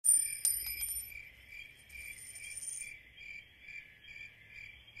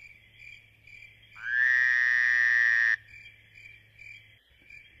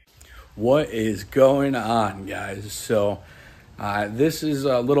What is going on, guys? This is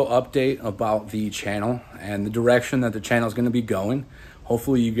a little update about the channel and the direction that the channel is going to be going.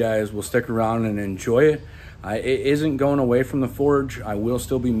 Hopefully you guys will stick around and enjoy it. It isn't going away from the forge. I will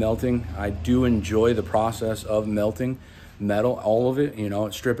still be melting. I do enjoy the process of melting metal, all of it,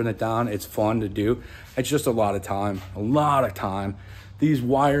 stripping it down. It's fun to do. It's just a lot of time. These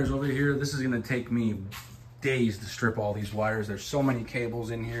wires over here, this is going to take me days to strip all these wires. There's so many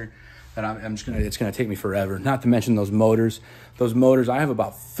cables in here that it's gonna take me forever. Not to mention those motors. I have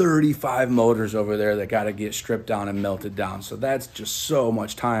about 35 motors over there that gotta get stripped down and melted down. So that's just so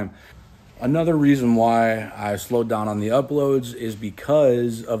much time. Another reason why I slowed down on the uploads is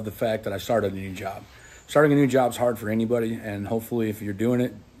because of the fact that I started a new job. Starting a new job is hard for anybody, and hopefully if you're doing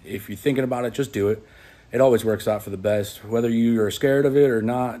it, if you're thinking about it, just do it. It always works out for the best. Whether you are scared of it or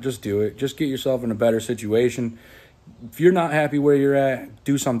not, just do it. Just get yourself in a better situation. If you're not happy where you're at,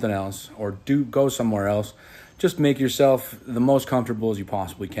 do something else or go somewhere else. Just make yourself the most comfortable as you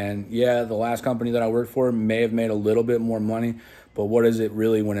possibly can. Yeah, the last company that I worked for may have made a little bit more money, but what is it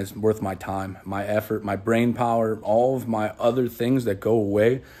really when it's worth my time, my effort, my brain power, all of my other things that go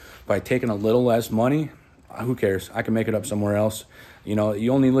away by taking a little less money? Who cares? I can make it up somewhere else. You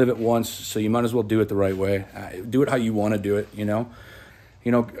only live it once, so you might as well do it the right way. Do it how you want to do it,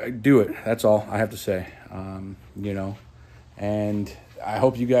 do it. That's all I have to say. And I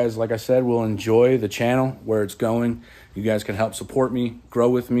hope you guys, like I said, will enjoy the channel, where it's going. You guys can help support me, grow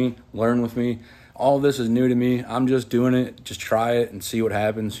with me, learn with me. All this is new to me. I'm just doing it. Just try it and see what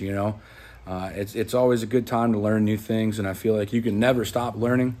happens, It's always a good time to learn new things, and I feel like you can never stop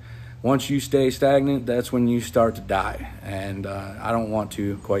learning. Once you stay stagnant, that's when you start to die. And I don't want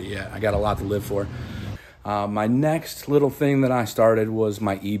to quite yet. I got a lot to live for. My next little thing that I started was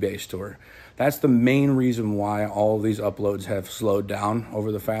my eBay store. That's the main reason why all of these uploads have slowed down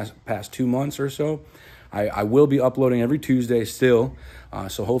over the past 2 months or so. I will be uploading every Tuesday still.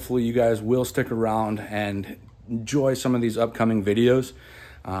 So hopefully you guys will stick around and enjoy some of these upcoming videos.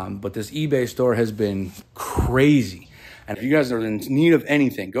 But this eBay store has been crazy. And if you guys are in need of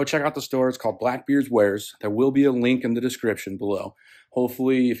anything, go check out the store. It's called Blackbeard's Wares. There will be a link in the description below.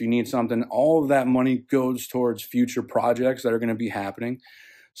 Hopefully, if you need something, all of that money goes towards future projects that are going to be happening.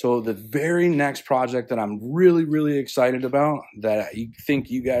 So the very next project that I'm really, really excited about, that I think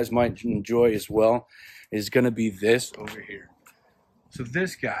you guys might enjoy as well, is going to be this over here. So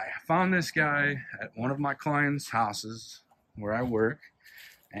this guy, I found this guy at one of my clients' houses where I work.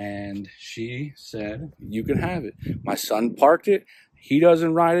 And she said, you can have it. My son parked it. He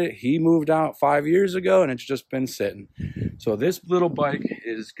doesn't ride it. He moved out 5 years ago, and it's just been sitting. So this little bike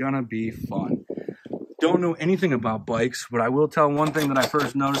is going to be fun. Don't know anything about bikes, but I will tell one thing that I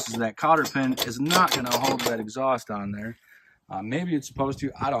first noticed is that cotter pin is not going to hold that exhaust on there. Maybe it's supposed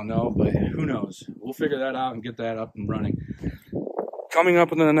to. I don't know, but who knows? We'll figure that out and get that up and running. Coming up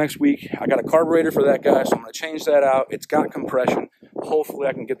within the next week, I got a carburetor for that guy, so I'm going to change that out. It's got compression. Hopefully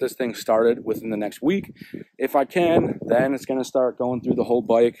I can get this thing started within the next week. If I can, then it's going to start going through the whole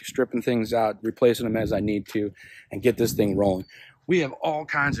bike, stripping things out, replacing them as I need to, and get this thing rolling. We have all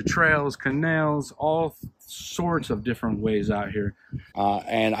kinds of trails, canals, all sorts of different ways out here.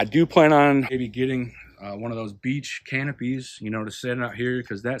 And I do plan on maybe getting one of those beach canopies, to sit out here,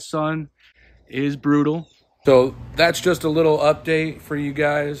 because that sun is brutal. So that's just a little update for you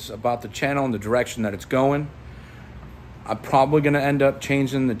guys about the channel and the direction that it's going. I'm probably going to end up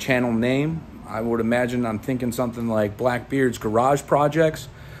changing the channel name. I would imagine I'm thinking something like Blackbeard's Garage Projects.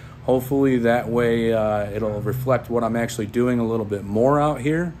 Hopefully that way it'll reflect what I'm actually doing a little bit more out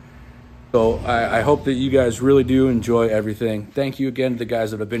here. So I hope that you guys really do enjoy everything. Thank you again to the guys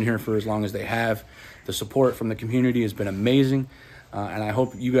that have been here for as long as they have. The support from the community has been amazing. And I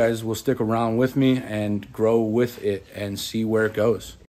hope you guys will stick around with me and grow with it and see where it goes.